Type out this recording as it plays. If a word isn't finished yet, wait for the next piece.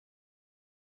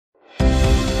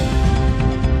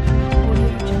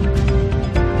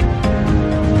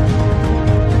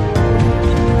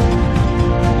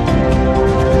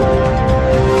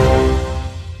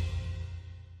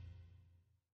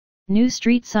New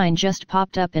street sign just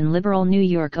popped up in liberal New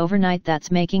York overnight that's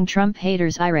making Trump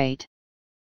haters irate.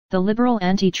 The liberal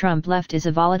anti-Trump left is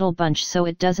a volatile bunch, so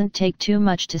it doesn't take too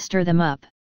much to stir them up.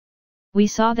 We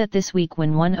saw that this week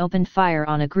when one opened fire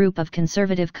on a group of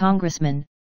conservative congressmen,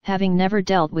 having never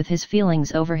dealt with his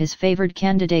feelings over his favored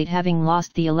candidate having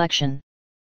lost the election.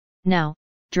 Now,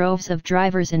 droves of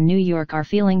drivers in New York are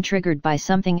feeling triggered by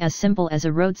something as simple as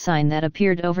a road sign that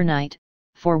appeared overnight,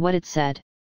 for what it said.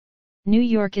 New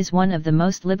York is one of the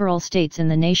most liberal states in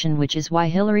the nation, which is why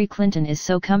Hillary Clinton is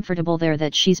so comfortable there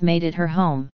that she's made it her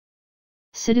home.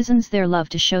 Citizens there love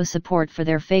to show support for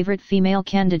their favorite female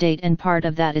candidate, and part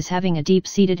of that is having a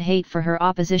deep-seated hate for her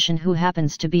opposition, who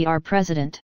happens to be our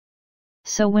president.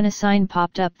 So when a sign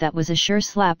popped up that was a sure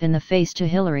slap in the face to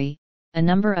Hillary, a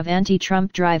number of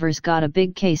anti-Trump drivers got a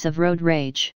big case of road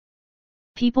rage.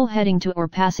 People heading to or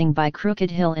passing by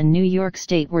Crooked Hill in New York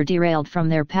State were derailed from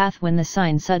their path when the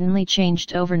sign suddenly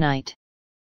changed overnight.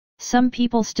 Some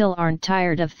people still aren't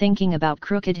tired of thinking about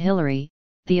Crooked Hillary,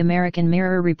 the American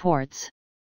Mirror reports.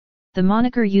 The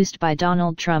moniker used by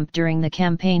Donald Trump during the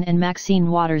campaign, and Maxine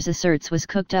Waters asserts was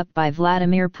cooked up by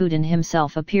Vladimir Putin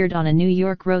himself, appeared on a New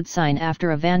York road sign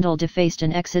after a vandal defaced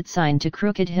an exit sign to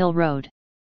Crooked Hill Road.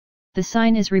 The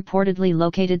sign is reportedly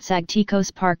located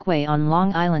Sagtikos Parkway on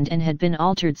Long Island and had been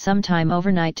altered sometime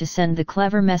overnight to send the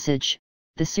clever message,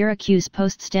 the Syracuse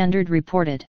Post-Standard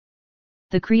reported.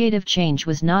 The creative change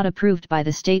was not approved by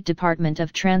the State Department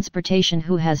of Transportation,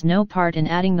 who has no part in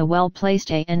adding the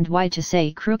well-placed A and Y to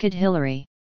say Crooked Hillary.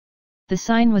 The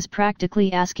sign was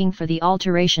practically asking for the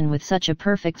alteration with such a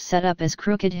perfect setup as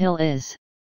Crooked Hill is.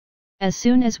 As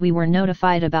soon as we were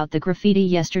notified about the graffiti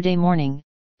yesterday morning,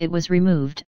 it was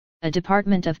removed, a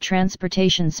Department of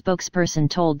Transportation spokesperson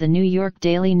told the New York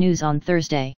Daily News on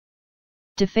Thursday.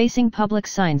 Defacing public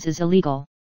signs is illegal.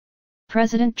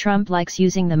 President Trump likes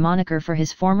using the moniker for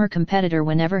his former competitor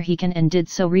whenever he can, and did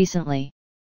so recently.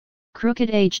 Crooked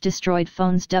Age destroyed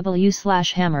phones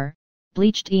W/Hammer,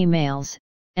 bleached emails,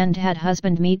 and had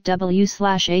husband meet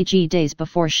W/AG days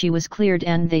before she was cleared,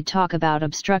 and they talk about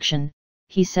obstruction,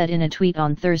 he said in a tweet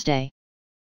on Thursday.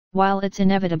 While it's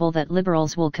inevitable that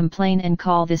liberals will complain and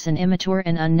call this an immature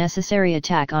and unnecessary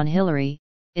attack on Hillary,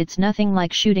 it's nothing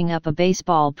like shooting up a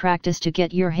baseball practice to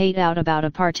get your hate out about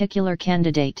a particular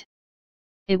candidate.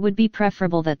 It would be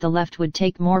preferable that the left would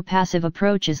take more passive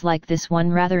approaches like this one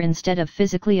rather instead of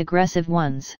physically aggressive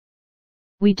ones.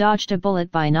 We dodged a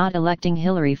bullet by not electing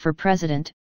Hillary for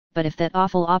president, but if that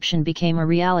awful option became a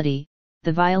reality,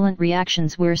 the violent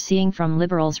reactions we're seeing from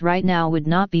liberals right now would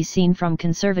not be seen from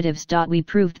conservatives. We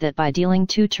proved that by dealing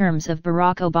 2 terms of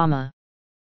Barack Obama.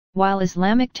 While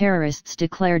Islamic terrorists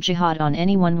declare jihad on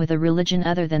anyone with a religion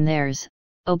other than theirs,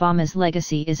 Obama's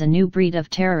legacy is a new breed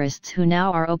of terrorists who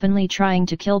now are openly trying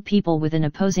to kill people with an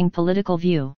opposing political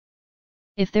view.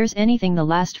 If there's anything the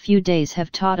last few days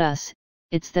have taught us,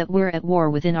 it's that we're at war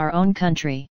within our own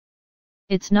country.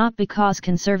 It's not because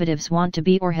conservatives want to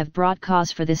be or have brought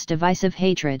cause for this divisive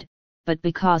hatred, but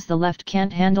because the left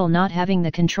can't handle not having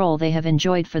the control they have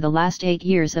enjoyed for the last 8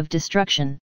 years of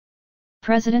destruction.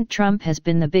 President Trump has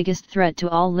been the biggest threat to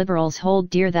all liberals hold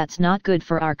dear. That's not good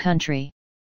for our country.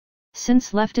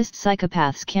 Since leftist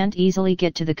psychopaths can't easily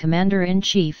get to the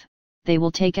commander-in-chief, they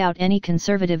will take out any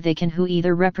conservative they can who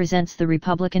either represents the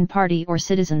Republican Party or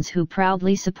citizens who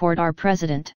proudly support our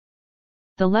president.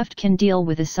 The left can deal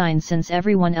with a sign since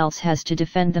everyone else has to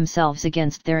defend themselves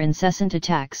against their incessant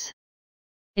attacks.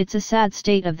 It's a sad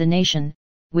state of the nation,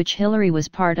 which Hillary was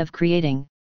part of creating,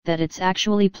 that it's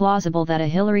actually plausible that a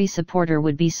Hillary supporter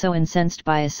would be so incensed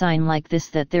by a sign like this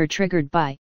that they're triggered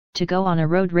by, to go on a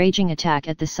road-raging attack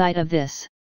at the sight of this.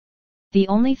 The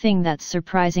only thing that's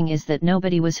surprising is that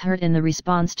nobody was hurt in the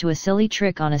response to a silly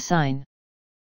trick on a sign.